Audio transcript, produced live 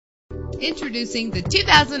Introducing the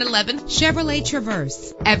 2011 Chevrolet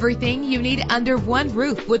Traverse. Everything you need under one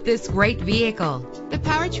roof with this great vehicle. The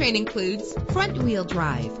powertrain includes front-wheel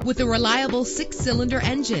drive with a reliable 6-cylinder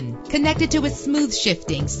engine connected to a smooth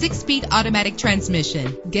shifting 6-speed automatic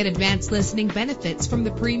transmission. Get advanced listening benefits from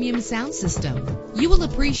the premium sound system. You will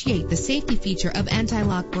appreciate the safety feature of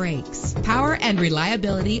anti-lock brakes. Power and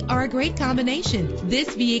reliability are a great combination.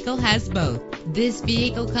 This vehicle has both. This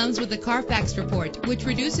vehicle comes with a Carfax report, which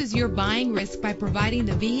reduces your buying risk by providing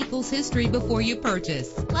the vehicle's history before you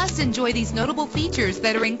purchase. Plus, enjoy these notable features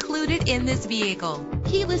that are included in this vehicle: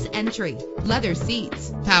 keyless entry, leather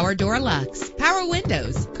seats, power door locks, power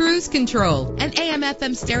windows, cruise control, an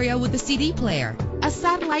AM/FM stereo with a CD player, a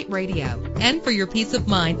satellite radio. And for your peace of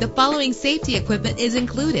mind, the following safety equipment is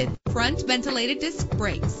included: front ventilated disc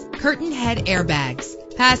brakes, curtain head airbags,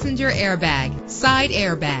 passenger airbag, side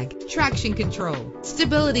airbag, traction control,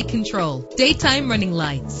 stability control, daytime running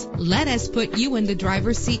lights. Let us put you in the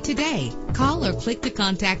driver's seat today. Call or click to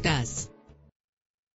contact us.